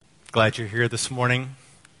Glad you're here this morning.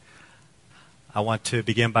 I want to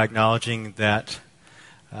begin by acknowledging that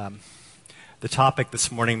the topic this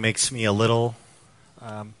morning makes me a little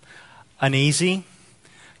uneasy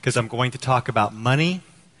because I'm going to talk about money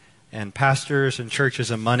and pastors and churches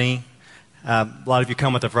and money. A lot of you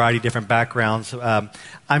come with a variety of different backgrounds.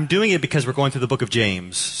 I'm doing it because we're going through the book of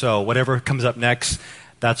James. So whatever comes up next,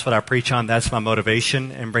 that's what I preach on. That's my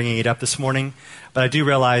motivation in bringing it up this morning. But I do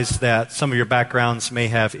realize that some of your backgrounds may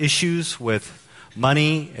have issues with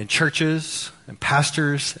money and churches and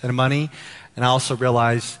pastors and money. And I also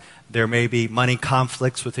realize there may be money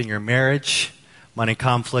conflicts within your marriage, money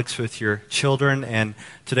conflicts with your children. And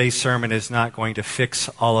today's sermon is not going to fix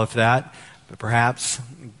all of that, but perhaps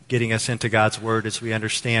getting us into God's Word as we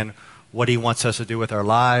understand what He wants us to do with our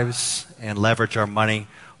lives and leverage our money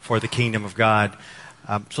for the kingdom of God.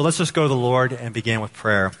 So let's just go to the Lord and begin with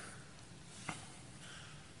prayer.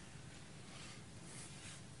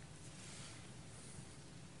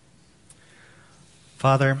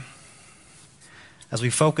 Father, as we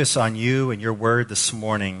focus on You and Your Word this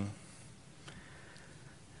morning,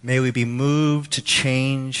 may we be moved to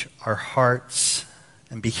change our hearts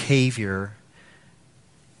and behavior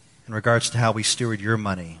in regards to how we steward Your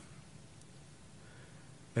money.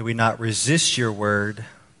 May we not resist Your Word,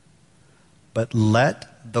 but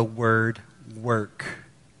let the Word work.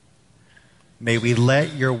 May we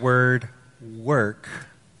let Your Word work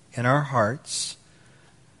in our hearts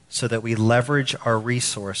so that we leverage our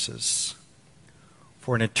resources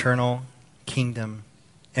for an eternal kingdom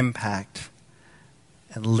impact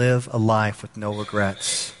and live a life with no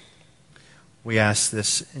regrets. We ask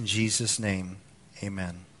this in Jesus' name.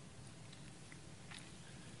 Amen.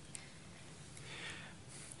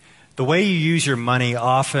 The way you use your money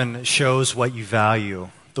often shows what you value.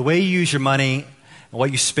 The way you use your money and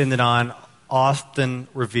what you spend it on often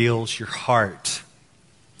reveals your heart.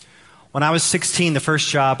 When I was 16, the first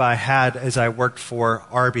job I had is I worked for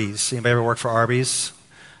Arby's. Anybody ever worked for Arby's?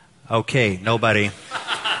 Okay, nobody.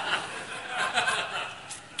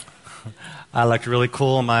 I looked really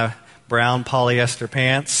cool in my brown polyester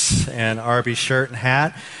pants and Arby's shirt and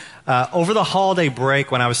hat. Over the holiday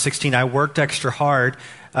break when I was 16, I worked extra hard.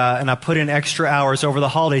 And I put in extra hours over the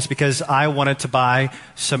holidays because I wanted to buy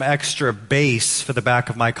some extra bass for the back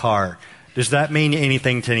of my car. Does that mean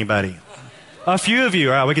anything to anybody? A few of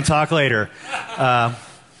you. All right, we can talk later.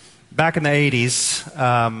 Back in the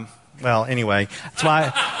 80s, well, anyway,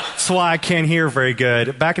 that's why I can't hear very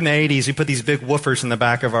good. Back in the 80s, we put these big woofers in the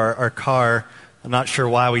back of our car. I'm not sure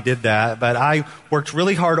why we did that, but I worked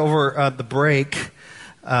really hard over the break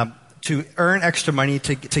to earn extra money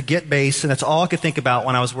to get bass, and that's all I could think about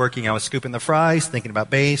when I was working. I was scooping the fries, thinking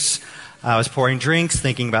about bass. I was pouring drinks,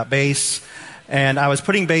 thinking about bass. And I was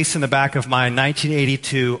putting bass in the back of my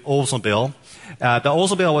 1982 Oldsmobile. The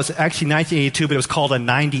Oldsmobile was actually 1982, but it was called a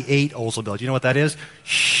 98 Oldsmobile. Do you know what that is?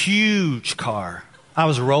 Huge car. I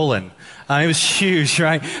was rolling. It was huge,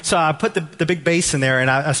 right? So I put the big bass in there, and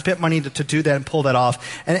I spent money to do that and pull that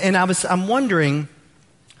off. And I'm wondering,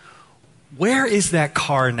 where is that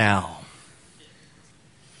car now?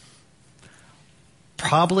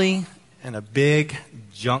 Probably in a big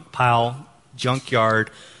junkyard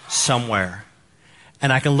somewhere.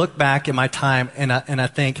 And I can look back at my time and I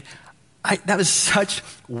think, that was such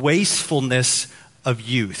wastefulness of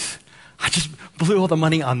youth. I just blew all the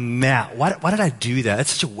money on that. Why did I do that?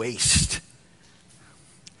 That's such a waste.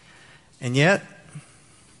 And yet,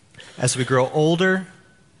 as we grow older,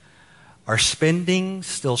 our spending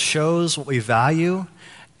still shows what we value.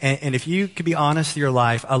 And if you could be honest with your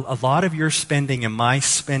life, a lot of your spending and my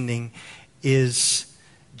spending is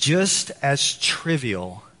just as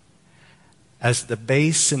trivial as the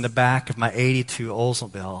bass in the back of my 82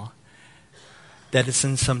 Oldsmobile that it's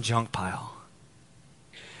in some junk pile.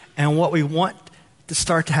 And what we want to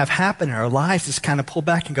start to have happen in our lives is kind of pull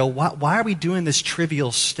back and go, why are we doing this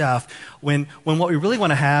trivial stuff when what we really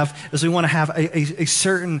want to have is we want to have a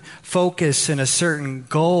certain focus and a certain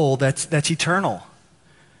goal that's eternal.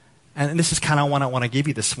 And this is kind of what I want to give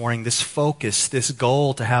you this morning, this focus, this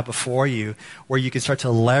goal to have before you where you can start to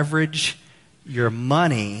leverage your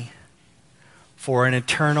money for an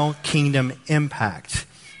eternal kingdom impact,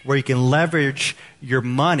 where you can leverage your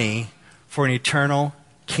money for an eternal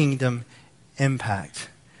kingdom impact.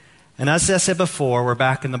 And as I said before, we're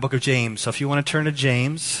back in the book of James. So if you want to turn to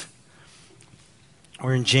James,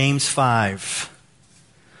 we're in James 5.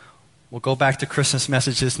 We'll go back to Christmas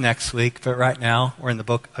messages next week, but right now we're in the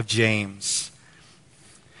book of James.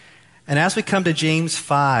 And as we come to James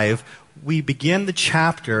 5, we begin the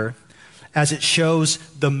chapter as it shows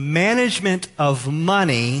the management of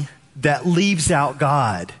money that leaves out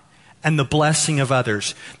God. and the blessing of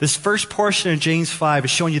others. This first portion of James 5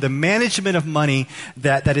 is showing you the management of money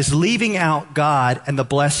that is leaving out God and the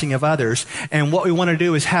blessing of others. And what we want to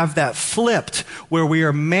do is have that flipped, where we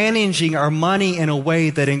are managing our money in a way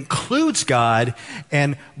that includes God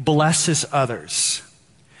and blesses others.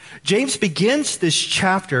 James begins this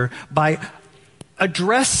chapter by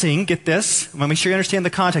addressing, get this, let me make sure you understand the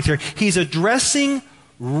context here. He's addressing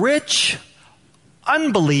rich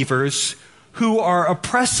unbelievers who are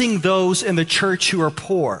oppressing those in the church who are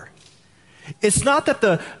poor. It's not that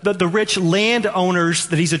the rich landowners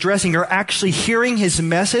that he's addressing are actually hearing his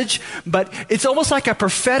message, but it's almost like a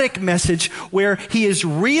prophetic message where he is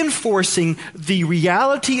reinforcing the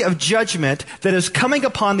reality of judgment that is coming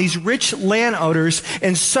upon these rich landowners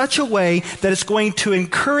in such a way that it's going to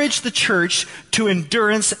encourage the church to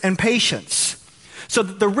endurance and patience. So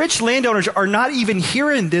the rich landowners are not even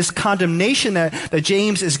hearing this condemnation that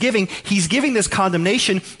James is giving. He's giving this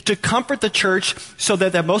condemnation to comfort the church so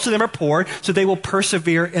that most of them are poor, so they will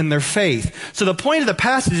persevere in their faith. So the point of the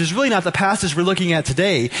passage is really not the passage we're looking at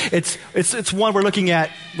today. It's one we're looking at,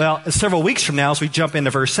 well, several weeks from now as we jump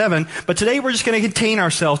into verse 7. But today we're just going to contain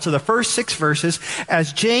ourselves to the first 6 verses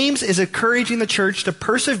as James is encouraging the church to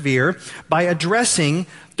persevere by addressing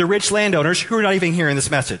the rich landowners who are not even hearing this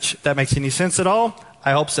message. If that makes any sense at all?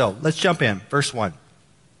 I hope so. Let's jump in. Verse 1.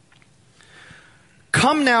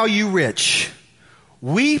 Come now, you rich,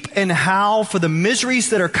 weep and howl for the miseries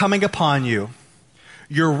that are coming upon you.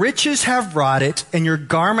 Your riches have rotted, and your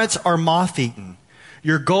garments are moth-eaten.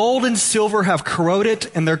 Your gold and silver have corroded,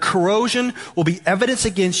 and their corrosion will be evidence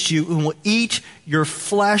against you and will eat your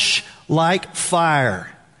flesh like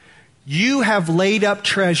fire. You have laid up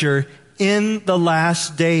treasure in the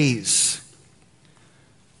last days.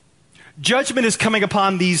 Judgment is coming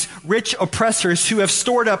upon these rich oppressors who have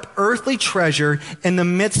stored up earthly treasure in the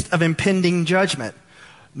midst of impending judgment.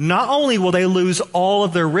 Not only will they lose all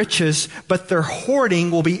of their riches, but their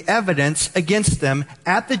hoarding will be evidence against them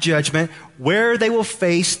at the judgment where they will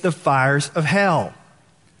face the fires of hell.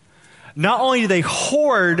 Not only do they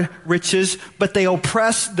hoard riches, but they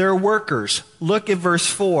oppress their workers. Look at verse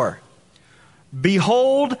 4.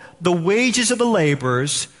 Behold, the wages of the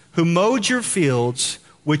laborers who mowed your fields,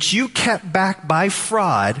 which you kept back by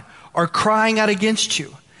fraud, are crying out against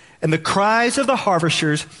you. And the cries of the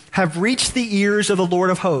harvesters have reached the ears of the Lord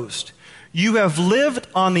of hosts. You have lived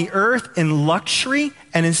on the earth in luxury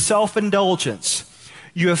and in self-indulgence.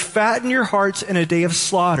 You have fattened your hearts in a day of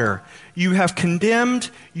slaughter. You have condemned,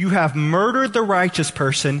 you have murdered the righteous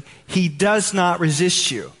person. He does not resist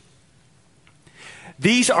you.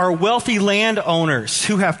 These are wealthy landowners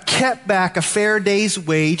who have kept back a fair day's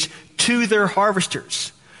wage to their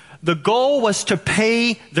harvesters. The goal was to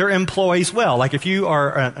pay their employees well. Like if you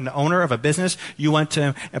are an owner of a business, you want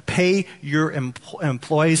to pay your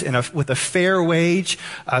employees with a fair wage,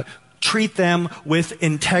 treat them with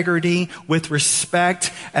integrity, with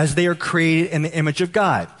respect, as they are created in the image of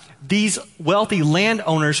God. These wealthy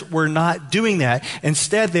landowners were not doing that.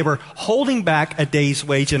 Instead, they were holding back a day's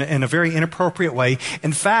wage in a very inappropriate way.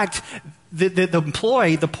 In fact,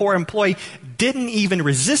 the poor employee didn't even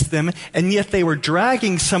resist them, and yet they were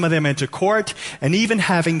dragging some of them into court and even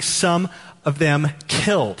having some of them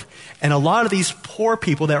killed. And a lot of these poor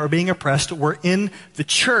people that were being oppressed were in the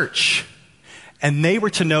church. And they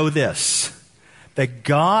were to know this, that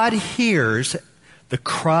God hears the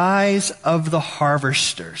cries of the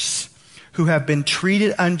harvesters who have been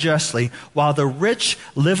treated unjustly, while the rich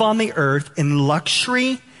live on the earth in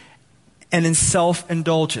luxury and in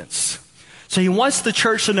self-indulgence. So he wants the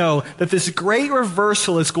church to know that this great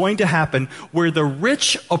reversal is going to happen where the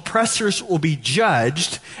rich oppressors will be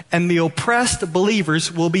judged and the oppressed believers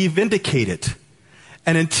will be vindicated.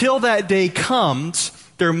 And until that day comes,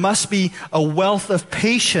 there must be a wealth of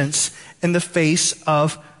patience in the face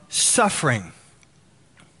of suffering.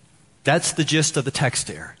 That's the gist of the text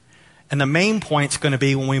here. And the main point's going to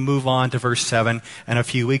be when we move on to verse 7 and a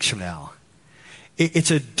few weeks from now.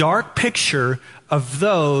 It's a dark picture of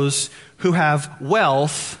those who have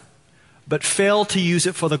wealth but fail to use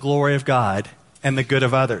it for the glory of God and the good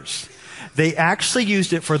of others. They actually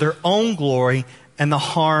used it for their own glory and the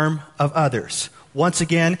harm of others. Once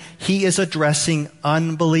again, he is addressing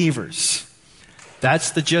unbelievers.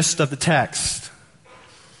 That's the gist of the text.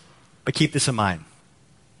 But keep this in mind.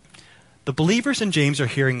 The believers in James are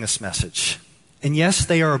hearing this message. And yes,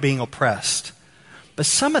 they are being oppressed. But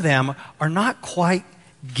some of them are not quite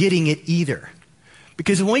getting it either.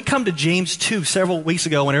 Because when we come to James 2 several weeks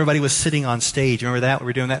ago when everybody was sitting on stage, remember that? We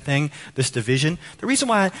were doing that thing, this division? The reason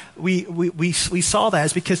why we saw that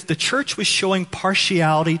is because the church was showing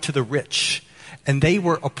partiality to the rich. and they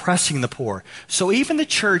were oppressing the poor. So even the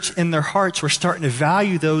church in their hearts were starting to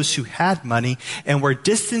value those who had money and were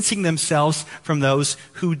distancing themselves from those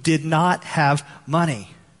who did not have money.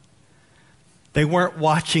 They weren't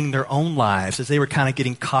watching their own lives as they were kind of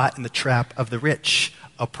getting caught in the trap of the rich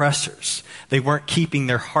oppressors. They weren't keeping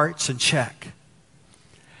their hearts in check.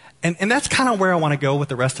 And that's kind of where I want to go with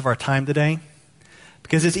the rest of our time today.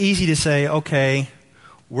 Because it's easy to say, okay,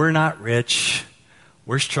 we're not rich.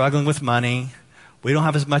 We're struggling with money. We don't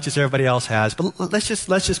have as much as everybody else has. But let's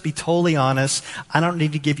just be totally honest. I don't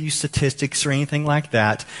need to give you statistics or anything like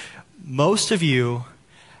that. Most of you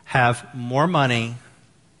have more money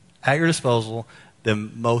at your disposal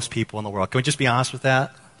than most people in the world. Can we just be honest with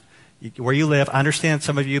that? Where you live, I understand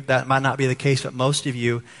some of you that might not be the case, but most of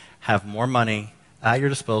you have more money at your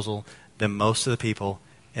disposal than most of the people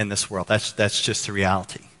in this world. That's just the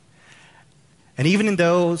reality. And even in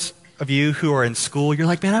those of you who are in school, you're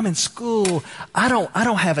like, man, I'm in school. I don't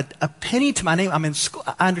have a penny to my name. I'm in school.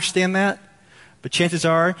 I understand that. But chances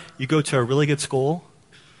are you go to a really good school,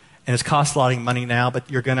 and it's cost a lot of money now, but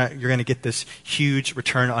you're gonna get this huge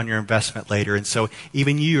return on your investment later. And so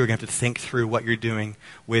even you are going to have to think through what you're doing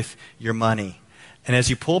with your money. And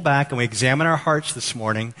as you pull back and we examine our hearts this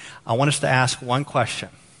morning, I want us to ask one question.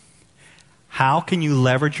 How can you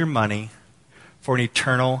leverage your money for an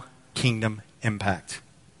eternal kingdom impact?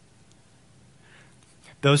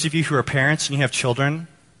 Those of you who are parents and you have children,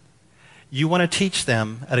 you want to teach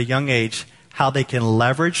them at a young age how they can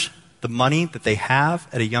leverage the money that they have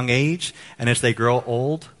at a young age, and as they grow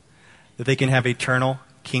old, that they can have eternal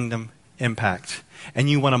kingdom impact. And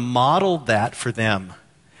you want to model that for them.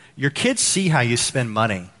 Your kids see how you spend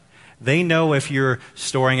money. They know if you're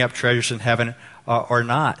storing up treasures in heaven or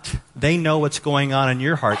not. They know what's going on in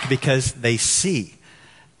your heart because they see.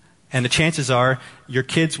 And the chances are your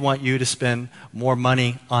kids want you to spend more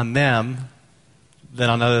money on them than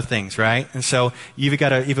on other things, right? And so you've got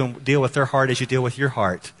to even deal with their heart as you deal with your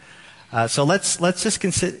heart. So let's just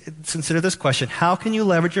consider this question. How can you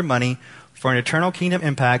leverage your money for an eternal kingdom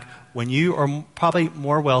impact when you are probably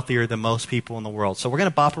more wealthier than most people in the world? So we're going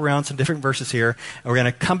to bop around some different verses here, and we're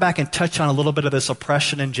going to come back and touch on a little bit of this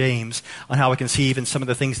oppression in James, on how we can see even some of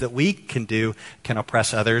the things that we can do can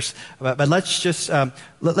oppress others. But let's just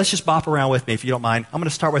bop around with me, if you don't mind. I'm going to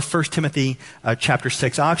start with 1 Timothy chapter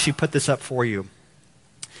 6. I'll actually put this up for you.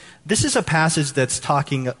 This is a passage that's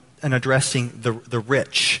talking and addressing the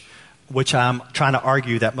rich, which I'm trying to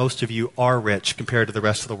argue that most of you are rich compared to the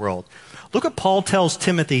rest of the world. Look what Paul tells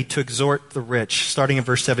Timothy to exhort the rich, starting in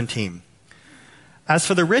verse 17. As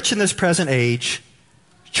for the rich in this present age,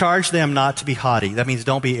 charge them not to be haughty. That means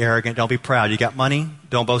don't be arrogant, don't be proud. You got money?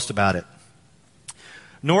 Don't boast about it.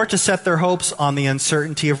 Nor to set their hopes on the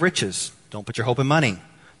uncertainty of riches. Don't put your hope in money,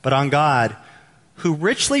 but on God, who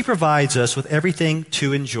richly provides us with everything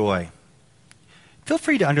to enjoy. Feel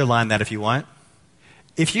free to underline that if you want.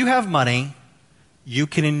 If you have money, you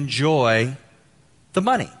can enjoy the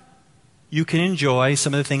money. You can enjoy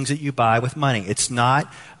some of the things that you buy with money. It's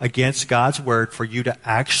not against God's word for you to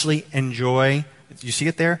actually enjoy. You see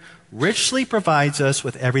it there? Richly provides us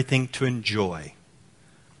with everything to enjoy.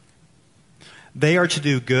 They are to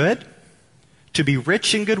do good, to be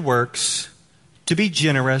rich in good works, to be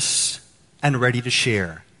generous, and ready to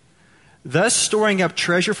share, thus storing up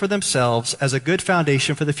treasure for themselves as a good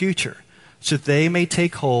foundation for the future, so that they may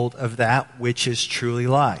take hold of that which is truly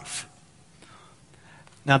life.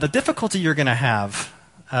 Now, the difficulty you're going to have,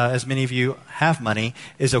 as many of you have money,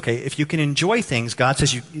 is, okay, if you can enjoy things, God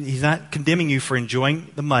says He's not condemning you for enjoying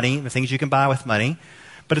the money, the things you can buy with money,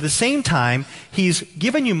 but at the same time, He's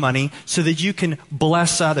given you money so that you can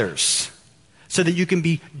bless others, so that you can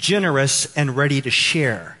be generous and ready to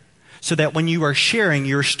share, so that when you are sharing,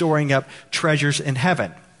 you're storing up treasures in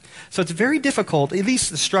heaven. So it's very difficult, at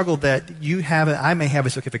least the struggle that you have, I may have,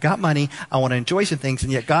 is, okay, if I got money, I want to enjoy some things,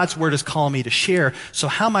 and yet God's word is calling me to share. So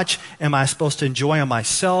how much am I supposed to enjoy on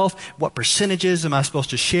myself? What percentages am I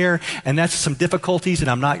supposed to share? And that's some difficulties, and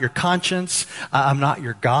I'm not your conscience. I'm not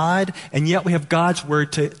your God. And yet we have God's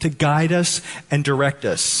word to guide us and direct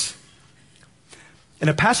us. And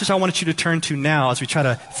a passage I want you to turn to now as we try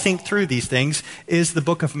to think through these things is the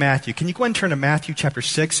book of Matthew. Can you go ahead and turn to Matthew chapter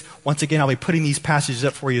 6? Once again, I'll be putting these passages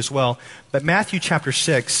up for you as well. But Matthew chapter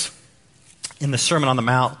 6, in the Sermon on the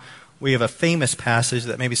Mount, we have a famous passage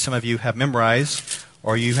that maybe some of you have memorized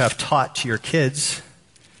or you have taught to your kids.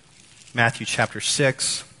 Matthew chapter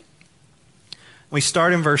 6. We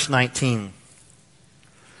start in verse 19.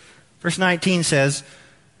 Verse 19 says,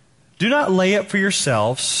 "Do not lay up for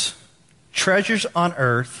yourselves treasures on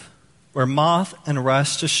earth, where moth and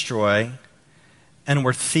rust destroy, and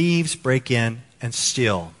where thieves break in and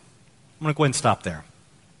steal. I'm going to go ahead and stop there.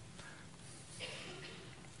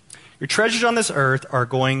 Your treasures on this earth are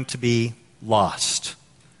going to be lost.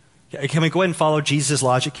 Can we go ahead and follow Jesus'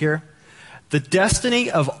 logic here? The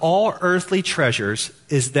destiny of all earthly treasures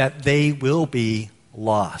is that they will be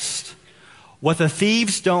lost. What the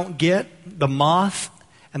thieves don't get, the moth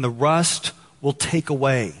and the rust will take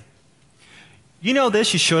away. You know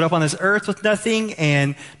this, you showed up on this earth with nothing,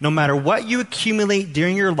 and no matter what you accumulate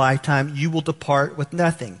during your lifetime, you will depart with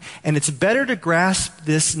nothing. And it's better to grasp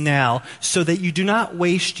this now so that you do not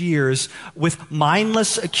waste years with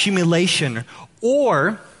mindless accumulation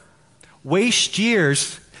or waste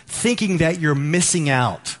years thinking that you're missing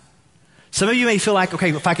out. Some of you may feel like, okay,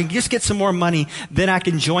 if I can just get some more money, then I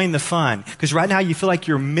can join the fun. Because right now you feel like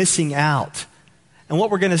you're missing out. And what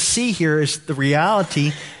we're going to see here is the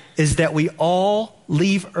reality is that we all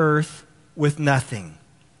leave earth with nothing.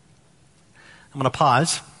 I'm going to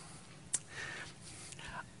pause.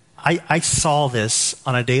 I saw this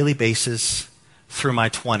on a daily basis through my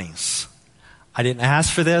 20s. I didn't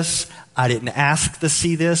ask for this. I didn't ask to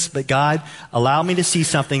see this, but God allowed me to see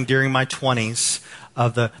something during my 20s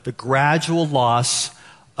of the gradual loss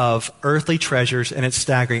of earthly treasures, and it's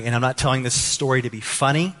staggering. And I'm not telling this story to be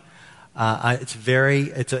funny. It's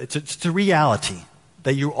a reality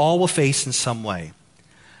that you all will face in some way.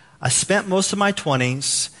 I spent most of my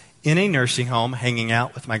 20s in a nursing home hanging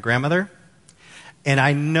out with my grandmother, and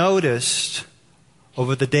I noticed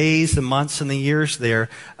over the days, the months, and the years there,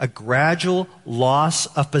 a gradual loss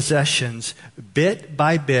of possessions, bit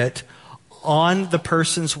by bit, on the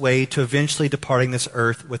person's way to eventually departing this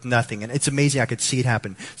earth with nothing. And it's amazing, I could see it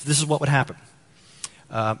happen. So this is what would happen.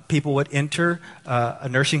 People would enter a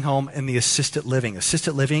nursing home in the assisted living.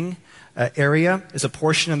 Assisted living area is a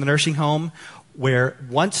portion of the nursing home where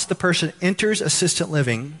once the person enters assisted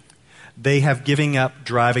living, they have given up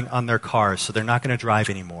driving on their cars, so they're not going to drive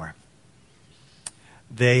anymore.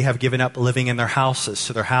 They have given up living in their houses,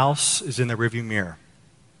 so their house is in the rearview mirror.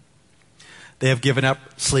 They have given up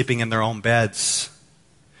sleeping in their own beds.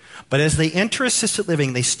 But as they enter assisted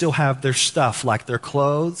living, they still have their stuff, like their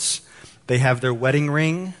clothes. They have their wedding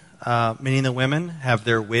ring. Many of the women have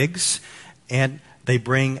their wigs. And they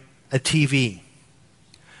bring a TV.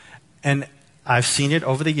 And I've seen it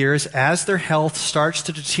over the years. As their health starts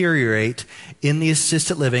to deteriorate in the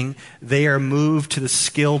assisted living, they are moved to the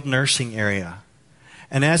skilled nursing area.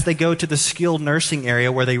 And as they go to the skilled nursing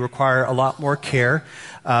area where they require a lot more care,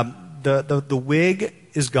 the wig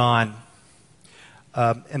is gone.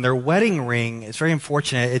 And their wedding ring is very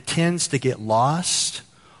unfortunate. It tends to get lost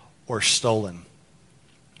or stolen.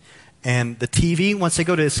 And the TV, once they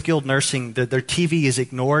go to skilled nursing, their TV is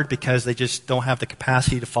ignored because they just don't have the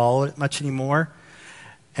capacity to follow it much anymore.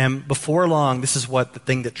 And before long, this is what the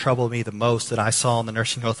thing that troubled me the most that I saw in the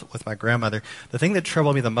nursing home with my grandmother. The thing that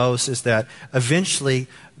troubled me the most is that eventually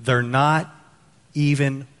they're not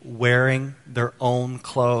even wearing their own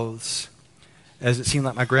clothes. As it seemed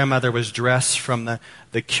like my grandmother was dressed from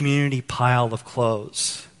the community pile of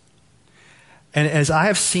clothes. And as I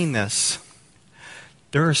have seen this,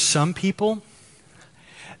 there are some people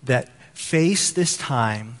that face this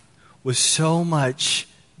time with so much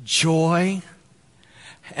joy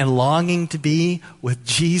and longing to be with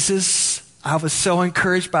Jesus. I was so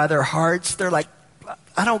encouraged by their hearts. They're like,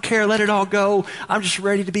 I don't care, let it all go. I'm just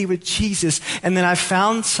ready to be with Jesus. And then I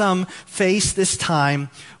found some face this time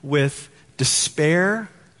with despair,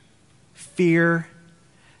 fear,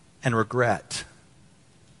 and regret.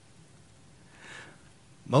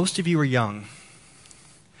 Most of you are young,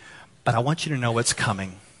 but I want you to know what's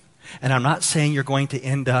coming. And I'm not saying you're going to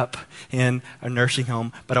end up in a nursing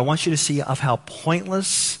home, but I want you to see of how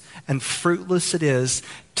pointless and fruitless it is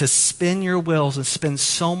to spin your wheels and spend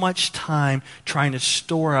so much time trying to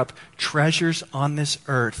store up treasures on this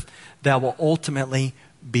earth that will ultimately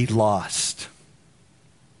be lost.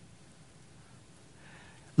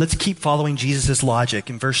 Let's keep following Jesus' logic.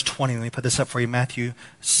 In verse 20, let me put this up for you. Matthew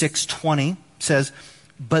 6:20 says,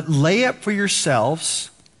 "But lay up for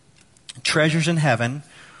yourselves treasures in heaven,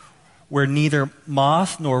 where neither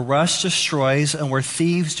moth nor rust destroys, and where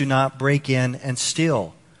thieves do not break in and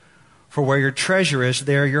steal. For where your treasure is,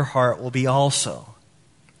 there your heart will be also."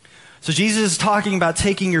 So Jesus is talking about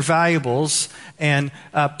taking your valuables and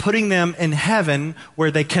putting them in heaven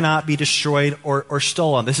where they cannot be destroyed or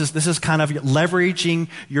stolen. This is kind of leveraging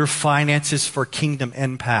your finances for kingdom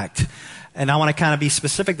impact. And I want to kind of be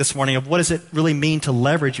specific this morning of what does it really mean to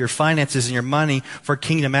leverage your finances and your money for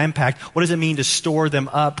kingdom impact? What does it mean to store them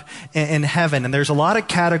up in heaven? And there's a lot of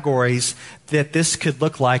categories that this could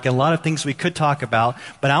look like, and a lot of things we could talk about,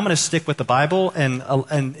 but I'm going to stick with the Bible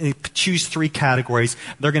and choose 3 categories.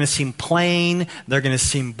 They're going to seem plain, they're going to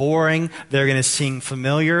seem boring, they're going to seem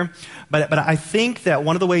familiar, but I think that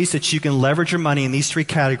one of the ways that you can leverage your money in these 3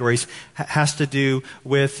 categories has to do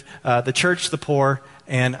with the church, the poor,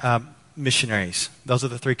 and missionaries. Those are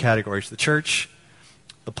the 3 categories: the church,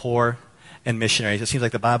 the poor, and missionaries. It seems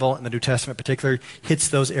like the Bible and the New Testament in particular hits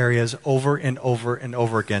those areas over and over and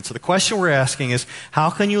over again. So the question we're asking is, how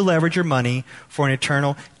can you leverage your money for an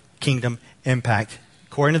eternal kingdom impact?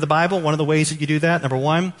 According to the Bible, one of the ways that you do that, number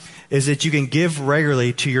 1, is that you can give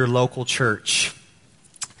regularly to your local church.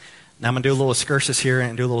 Now I'm going to do a little excursus here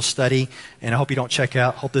and do a little study, and I hope you don't check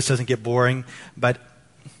out. Hope this doesn't get boring. But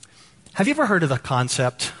have you ever heard of the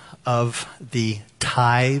concept of the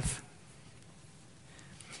tithe?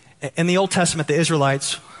 In the Old Testament, the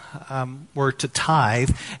Israelites were to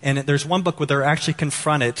tithe, and there's one book where they're actually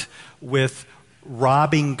confronted with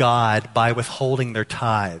robbing God by withholding their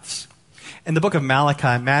tithes. In the book of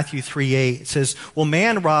Malachi, Matthew 3:8, it says, "Will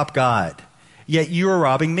man rob God? Yet you are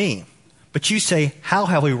robbing me. But you say, how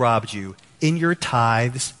have we robbed you? In your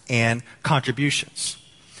tithes and contributions."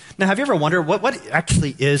 Now, have you ever wondered what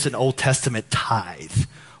actually is an Old Testament tithe?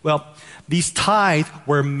 Well, these tithe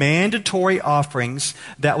were mandatory offerings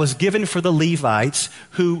that was given for the Levites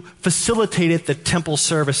who facilitated the temple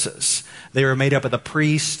services. They were made up of the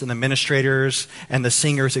priests and the administrators and the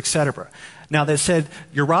singers, etc. Now, they said,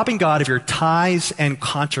 you're robbing God of your tithes and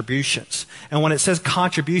contributions. And when it says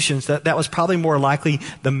contributions, that was probably more likely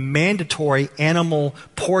the mandatory animal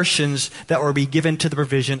portions that were be given to the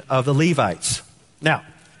provision of the Levites. Now,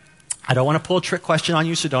 I don't want to pull a trick question on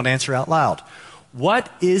you, so don't answer out loud. What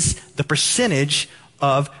is the percentage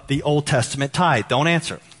of the Old Testament tithe? Don't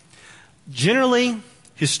answer. Generally,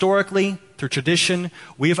 historically, through tradition,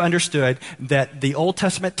 we have understood that the Old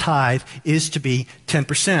Testament tithe is to be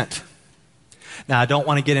 10%. Now, I don't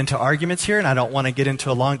want to get into arguments here, and I don't want to get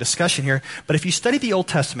into a long discussion here, but if you study the Old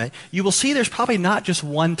Testament, you will see there's probably not just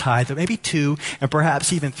one tithe, but maybe 2, and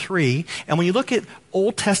perhaps even 3. And when you look at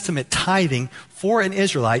Old Testament tithing for an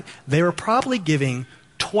Israelite, they were probably giving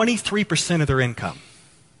 23% of their income.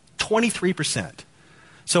 23%.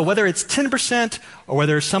 So whether it's 10% or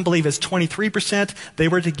whether some believe it's 23%, they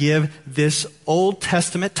were to give this Old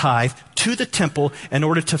Testament tithe to the temple in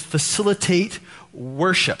order to facilitate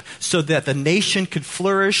worship so that the nation could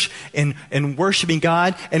flourish in worshiping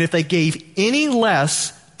God. And if they gave any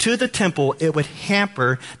less to the temple, it would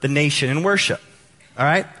hamper the nation in worship. All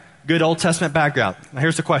right? Good Old Testament background. Now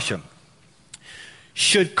here's the question.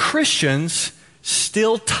 Should Christians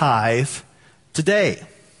still tithe today?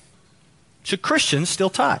 Should Christians still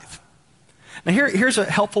tithe? Now here's a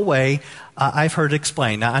helpful way I've heard it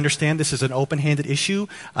explained. Now I understand this is an open-handed issue.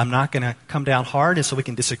 I'm not going to come down hard and so we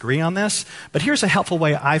can disagree on this. But here's a helpful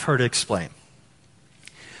way I've heard it explained.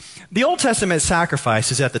 The Old Testament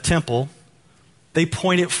sacrifices at the temple, they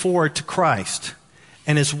pointed forward to Christ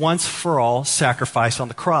and his once-for-all sacrifice on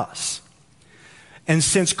the cross. And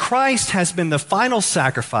since Christ has been the final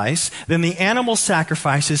sacrifice, then the animal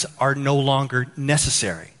sacrifices are no longer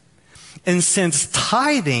necessary. And since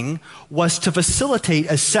tithing was to facilitate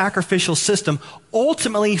a sacrificial system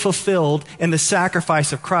ultimately fulfilled in the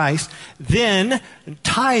sacrifice of Christ, then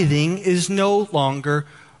tithing is no longer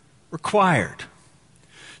required.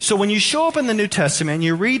 So when you show up in the New Testament and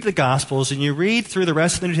you read the Gospels and you read through the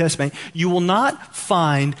rest of the New Testament, you will not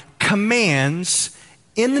find commands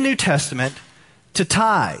in the New Testament to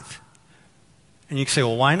tithe. And you can say,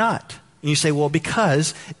 well, why not? And you say, well,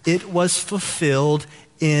 because it was fulfilled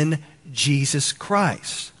in Jesus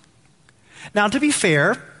Christ. Now, to be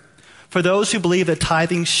fair, for those who believe that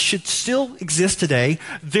tithing should still exist today,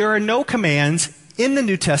 there are no commands in the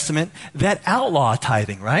New Testament that outlaw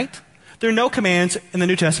tithing, right? There are no commands in the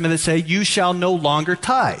New Testament that say, you shall no longer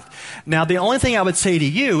tithe. Now, the only thing I would say to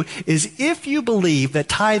you is if you believe that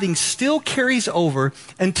tithing still carries over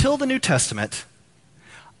until the New Testament,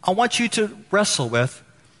 I want you to wrestle with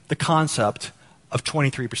the concept of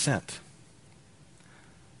 23%.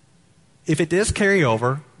 If it does carry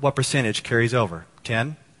over, what percentage carries over?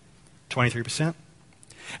 10? 23%?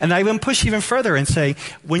 And I even push even further and say,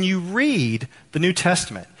 when you read the New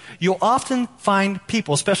Testament, you'll often find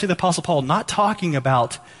people, especially the Apostle Paul, not talking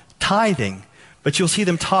about tithing, but you'll see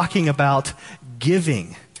them talking about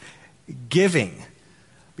giving. Giving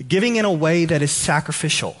in a way that is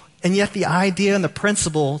sacrificial. And yet the idea and the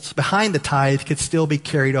principles behind the tithe could still be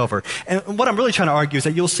carried over. And what I'm really trying to argue is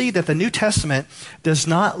that you'll see that the New Testament does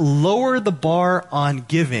not lower the bar on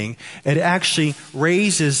giving. It actually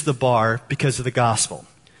raises the bar because of the gospel.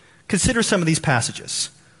 Consider some of these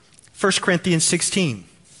passages. 1 Corinthians 16.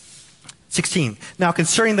 Now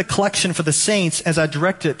concerning the collection for the saints, as I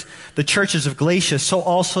directed the churches of Galatia, so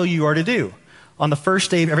also you are to do. On the first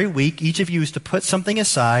day of every week, each of you is to put something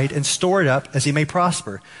aside and store it up as he may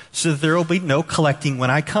prosper, so that there will be no collecting when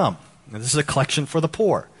I come. Now, this is a collection for the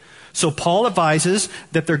poor. So Paul advises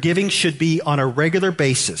that their giving should be on a regular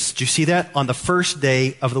basis. Do you see that? On the first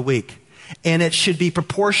day of the week. And it should be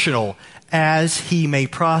proportional as he may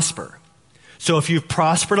prosper. So if you've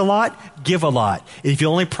prospered a lot, give a lot. If you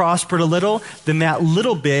only prospered a little, then that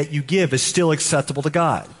little bit you give is still acceptable to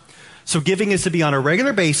God. So giving is to be on a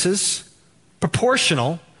regular basis,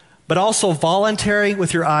 proportional, but also voluntary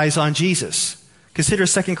with your eyes on Jesus. Consider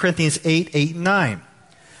 2 Corinthians 8 and 9.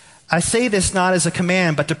 I say this not as a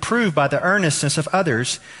command, but to prove by the earnestness of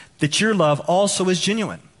others that your love also is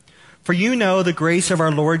genuine. For you know the grace of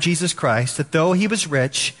our Lord Jesus Christ, that though he was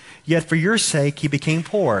rich, yet for your sake he became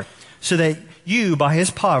poor, so that you by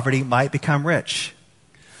his poverty might become rich.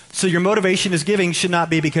 So your motivation is giving should not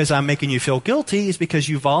be because I'm making you feel guilty. It's because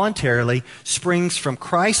you voluntarily springs from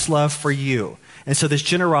Christ's love for you. And so this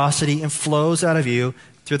generosity flows out of you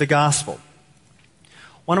through the gospel.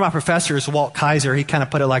 One of my professors, Walt Kaiser, he kind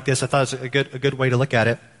of put it like this. I thought it was a good way to look at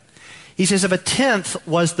it. He says, if a tenth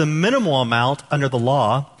was the minimal amount under the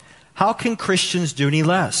law, how can Christians do any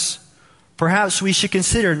less? Perhaps we should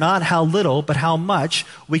consider not how little, but how much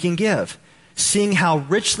we can give, seeing how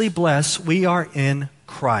richly blessed we are in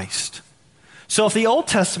Christ. So if the Old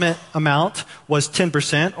Testament amount was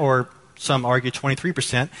 10%, or some argue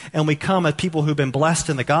 23%, and we come as people who've been blessed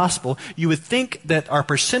in the gospel, you would think that our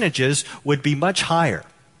percentages would be much higher.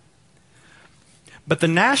 But the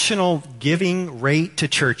national giving rate to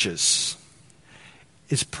churches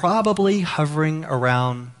is probably hovering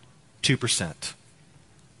around 2%.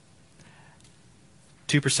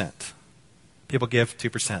 2%. People give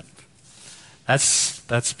 2%.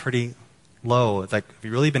 That's pretty low. It's like, have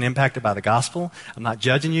you really been impacted by the gospel? I'm not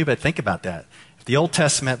judging you, but think about that. If the Old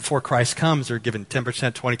Testament, before Christ comes, they're given 10%,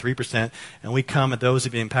 23%, and we come at those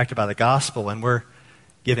who've been impacted by the gospel, and we're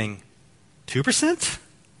giving 2%?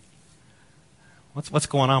 What's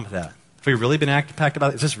going on with that? Have we really been impacted by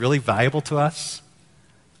it? Is this really valuable to us?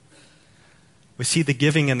 We see the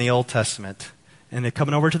giving in the Old Testament, and they're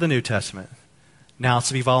coming over to the New Testament. Now it's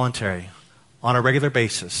to be voluntary, on a regular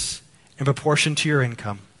basis, in proportion to your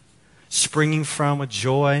income, springing from with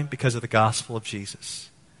joy because of the gospel of Jesus.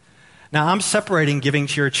 Now, I'm separating giving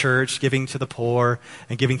to your church, giving to the poor,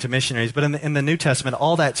 and giving to missionaries. But in the New testament,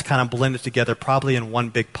 all that's kind of blended together, probably in one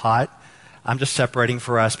big pot. I'm just separating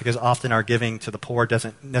for us because often our giving to the poor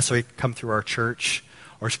doesn't necessarily come through our church,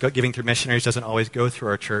 or giving through missionaries doesn't always go through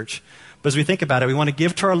our church. But as we think about it, we want to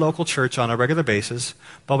give to our local church on a regular basis,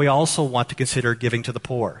 but we also want to consider giving to the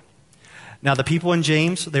poor. Now, the people in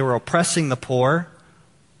James, they were oppressing the poor,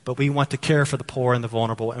 but we want to care for the poor and the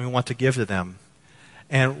vulnerable, and we want to give to them.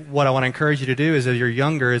 And what I want to encourage you to do is, as you're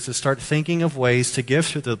younger, is to start thinking of ways to give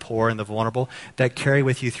to the poor and the vulnerable that carry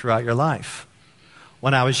with you throughout your life.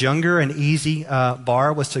 When I was younger, an easy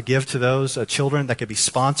bar was to give to those children that could be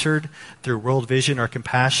sponsored through World Vision or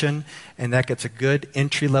Compassion, and that gets a good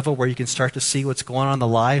entry level where you can start to see what's going on in the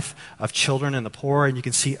life of children and the poor, and you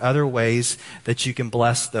can see other ways that you can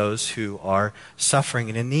bless those who are suffering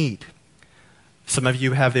and in need. Some of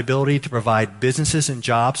you have the ability to provide businesses and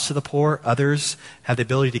jobs to the poor. Others have the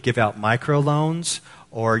ability to give out microloans,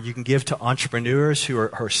 or you can give to entrepreneurs who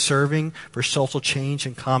are serving for social change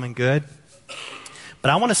and common good. But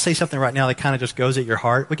I want to say something right now that kind of just goes at your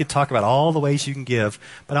heart. We could talk about all the ways you can give,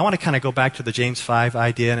 but I want to kind of go back to the James 5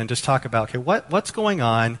 idea and just talk about, okay, what's going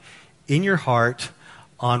on in your heart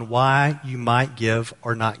on why you might give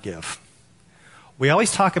or not give. We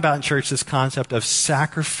always talk about in church this concept of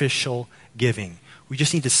sacrificial giving. We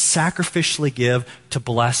just need to sacrificially give to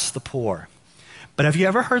bless the poor. But have you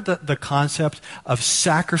ever heard the concept of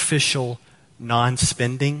sacrificial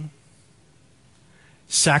non-spending?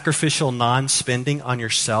 Sacrificial non-spending on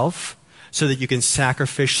yourself so that you can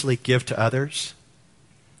sacrificially give to others?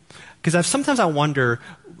 Because sometimes I wonder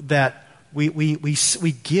that we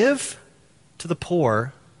give to the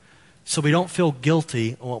poor so we don't feel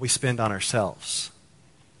guilty on what we spend on ourselves.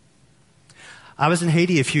 I was in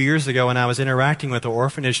Haiti a few years ago, and I was interacting with the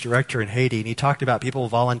orphanage director in Haiti, and he talked about people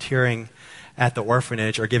volunteering at the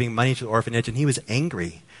orphanage or giving money to the orphanage, and he was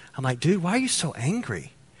angry. I'm like, dude, why are you so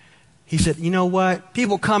angry? He said, you know what?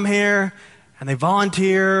 People come here, and they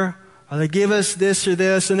volunteer or they give us this or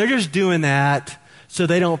this, and they're just doing that so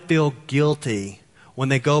they don't feel guilty when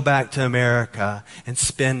they go back to America and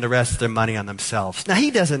spend the rest of their money on themselves. Now,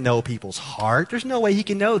 he doesn't know people's heart. There's no way he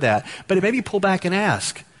can know that. But maybe pull back and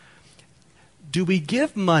ask, do we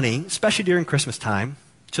give money, especially during Christmas time,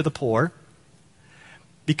 to the poor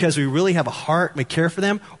because we really have a heart and we care for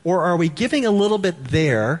them? Or are we giving a little bit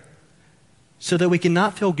there so that we can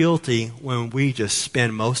not feel guilty when we just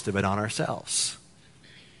spend most of it on ourselves?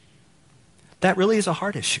 That really is a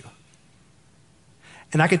heart issue.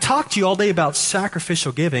 And I could talk to you all day about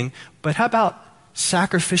sacrificial giving, but how about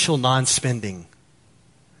sacrificial non-spending?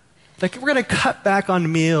 Like, we're going to cut back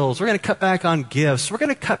on meals. We're going to cut back on gifts. We're going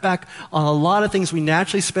to cut back on a lot of things we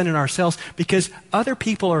naturally spend on ourselves because other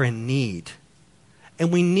people are in need.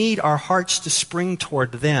 And we need our hearts to spring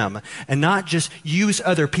toward them and not just use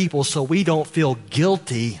other people so we don't feel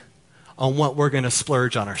guilty on what we're going to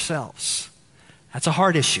splurge on ourselves. That's a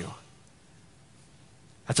hard issue.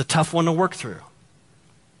 That's a tough one to work through.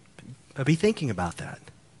 But be thinking about that.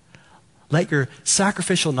 Let your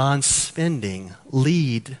sacrificial non-spending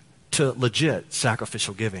lead to legit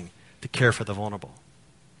sacrificial giving to care for the vulnerable.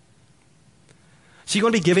 So you're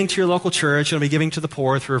going to be giving to your local church, you're going to be giving to the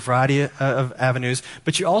poor through a variety of avenues,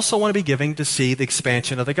 but you also want to be giving to see the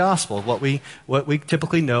expansion of the gospel. What we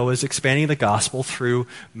typically know is expanding the gospel through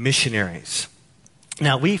missionaries.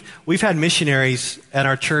 Now, we've had missionaries at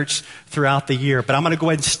our church throughout the year, but I'm going to go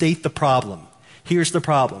ahead and state the problem. Here's the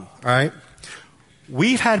problem, all right?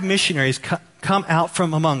 We've had missionaries come out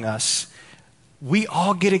from among us. We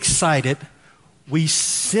all get excited. We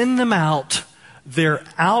send them out. They're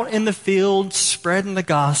out in the field spreading the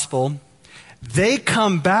gospel. They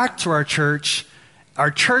come back to our church. Our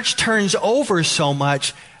church turns over so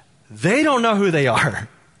much, they don't know who they are.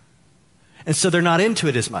 And so they're not into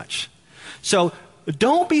it as much. So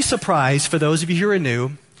don't be surprised, for those of you who are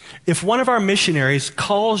new, if one of our missionaries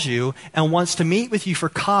calls you and wants to meet with you for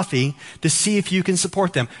coffee to see if you can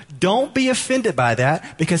support them. Don't be offended by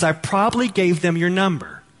that, because I probably gave them your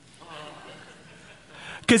number.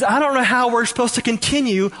 Because I don't know how we're supposed to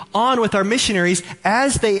continue on with our missionaries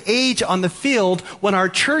as they age on the field when our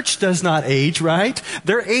church does not age, right?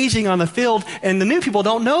 They're aging on the field and the new people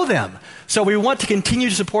don't know them. So we want to continue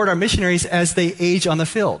to support our missionaries as they age on the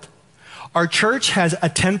field. Our church has a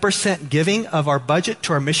 10% giving of our budget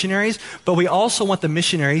to our missionaries, but we also want the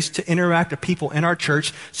missionaries to interact with people in our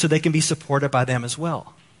church so they can be supported by them as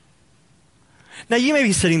well. Now, you may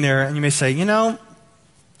be sitting there and you may say,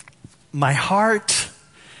 my heart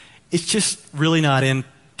is just really not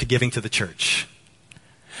into giving to the church.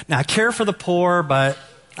 Now, I care for the poor, but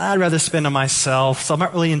I'd rather spend on myself, so I'm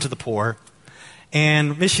not really into the poor.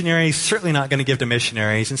 And missionaries, certainly not going to give to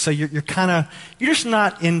missionaries. And so you're just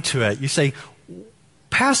not into it. You say,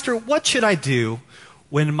 Pastor, what should I do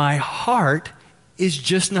when my heart is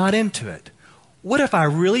just not into it? What if I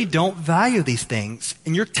really don't value these things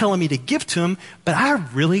and you're telling me to give to them, but I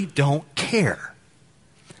really don't care?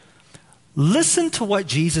 Listen to what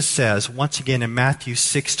Jesus says once again in Matthew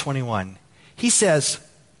 6:21. He says,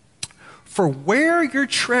 "For where your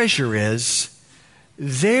treasure is,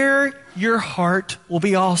 there your heart will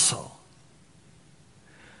be also."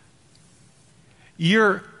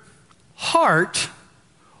 Your heart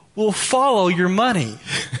will follow your money.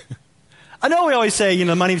 I know we always say,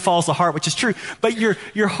 money follows the heart, which is true, but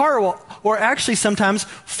your heart will actually sometimes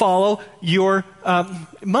follow your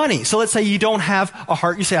money. So let's say you don't have a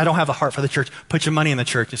heart. You say, I don't have a heart for the church. Put your money in the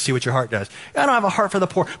church and see what your heart does. I don't have a heart for the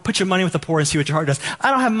poor. Put your money with the poor and see what your heart does. I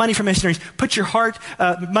don't have money for missionaries. Put your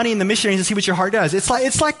money in the missionaries and see what your heart does. It's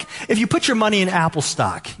like if you put your money in Apple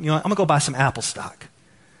stock. I'm going to go buy some Apple stock.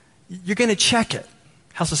 You're going to check it.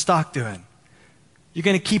 How's the stock doing? You're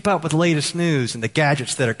going to keep up with the latest news and the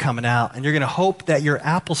gadgets that are coming out, and you're going to hope that your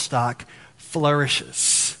Apple stock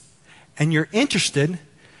flourishes. And you're interested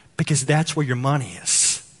because that's where your money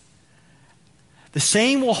is. The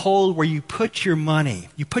same will hold where you put your money.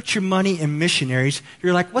 You put your money in missionaries.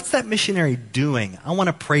 You're like, what's that missionary doing? I want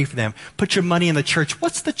to pray for them. Put your money in the church.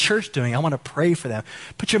 What's the church doing? I want to pray for them.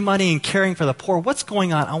 Put your money in caring for the poor. What's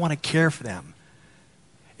going on? I want to care for them.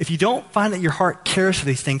 If you don't find that your heart cares for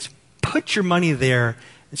these things, put your money there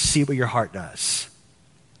and see what your heart does.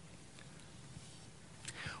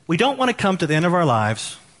 We don't want to come to the end of our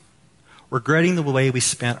lives regretting the way we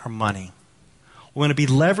spent our money. We want to be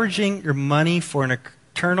leveraging your money for an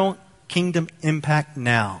eternal kingdom impact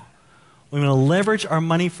now. We want to leverage our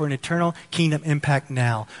money for an eternal kingdom impact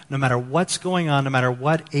now, no matter what's going on, no matter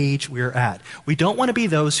what age we're at. We don't want to be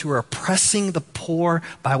those who are oppressing the poor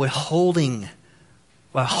by withholding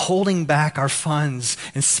holding back our funds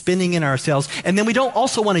and spending in ourselves. And then we don't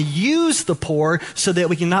also want to use the poor so that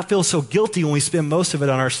we can not feel so guilty when we spend most of it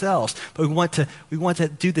on ourselves. But we want to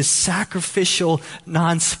do this sacrificial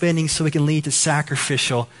non-spending so we can lead to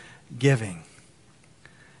sacrificial giving.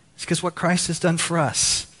 It's because what Christ has done for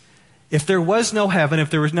us. If there was no heaven, if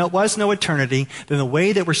there was no eternity, then the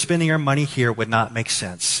way that we're spending our money here would not make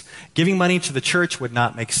sense. Giving money to the church would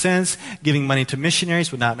not make sense. Giving money to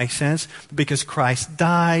missionaries would not make sense. Because Christ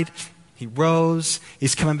died, he rose,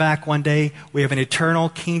 he's coming back one day. We have an eternal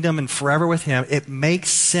kingdom and forever with him. It makes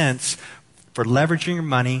sense for leveraging your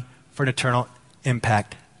money for an eternal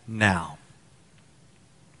impact now.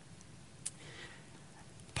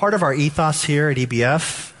 Part of our ethos here at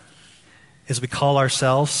EBF is we call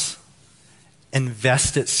ourselves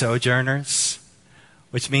invested sojourners,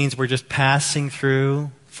 which means we're just passing through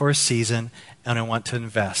for a season and I want to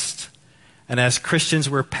invest. And as Christians,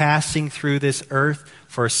 we're passing through this earth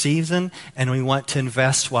for a season and we want to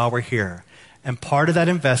invest while we're here. And part of that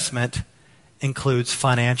investment includes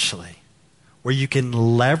financially, where you can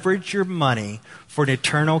leverage your money for an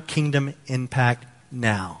eternal kingdom impact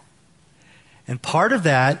now. And part of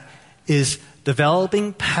that is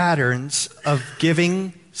developing patterns of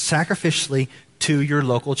giving sacrificially to your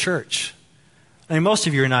local church. I mean, most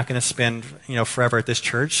of you are not going to spend, forever at this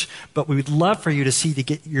church, but we would love for you to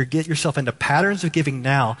get yourself into patterns of giving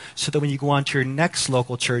now, so that when you go on to your next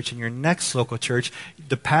local church and your next local church,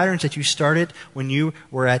 the patterns that you started when you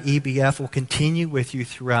were at EBF will continue with you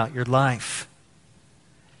throughout your life.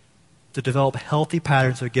 To develop healthy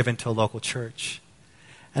patterns of giving to a local church.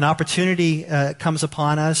 An opportunity comes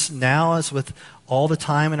upon us now, as with all the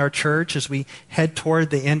time in our church, as we head toward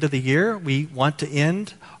the end of the year. We want to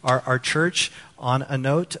end our church on a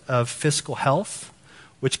note of fiscal health,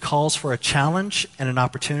 which calls for a challenge and an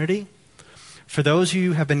opportunity. For those of you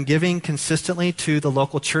who have been giving consistently to the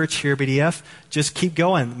local church here at BDF, just keep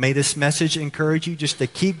going. May this message encourage you just to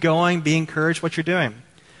keep going, be encouraged what you're doing.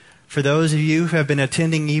 For those of you who have been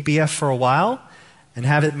attending EBF for a while and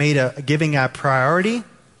haven't made giving a priority,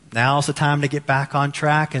 now's the time to get back on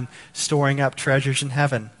track and storing up treasures in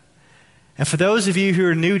heaven. And for those of you who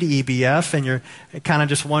are new to EBF and you're kind of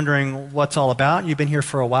just wondering what's all about, you've been here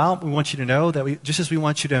for a while, we want you to know that just as we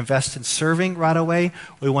want you to invest in serving right away,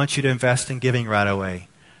 we want you to invest in giving right away.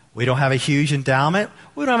 We don't have a huge endowment.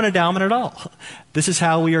 We don't have an endowment at all. This is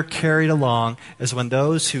how we are carried along, as when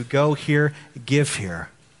those who go here give here.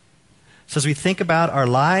 So as we think about our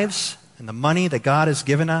lives and the money that God has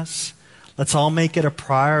given us, let's all make it a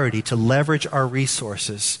priority to leverage our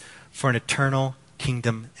resources for an eternal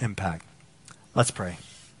kingdom impact. Let's pray.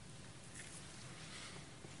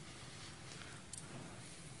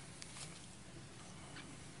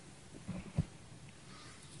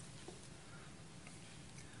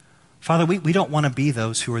 Father, we don't want to be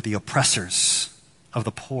those who are the oppressors of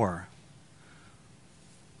the poor.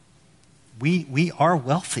 We are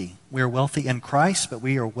wealthy. We are wealthy in Christ, but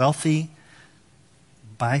we are wealthy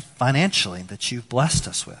by financially that you've blessed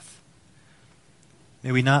us with.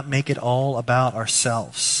 May we not make it all about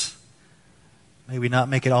ourselves. May we not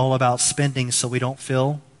make it all about spending so we don't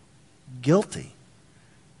feel guilty.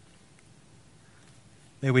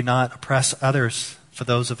 May we not oppress others for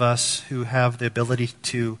those of us who have the ability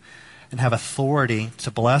to and have authority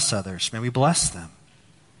to bless others. May we bless them.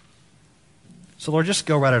 So Lord, just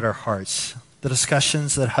go right at our hearts. The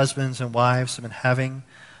discussions that husbands and wives have been having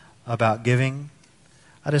about giving,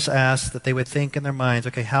 I just ask that they would think in their minds,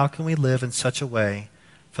 okay, how can we live in such a way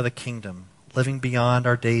for the kingdom, living beyond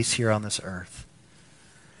our days here on this earth?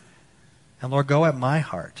 And Lord, go at my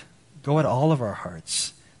heart. Go at all of our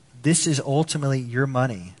hearts. This is ultimately your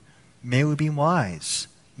money. May we be wise.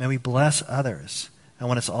 May we bless others. And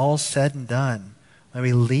when it's all said and done, may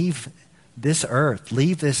we leave this earth,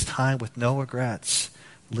 leave this time with no regrets.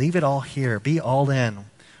 Leave it all here. Be all in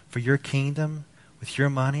for your kingdom, with your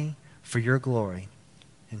money, for your glory.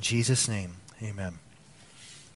 In Jesus' name, amen.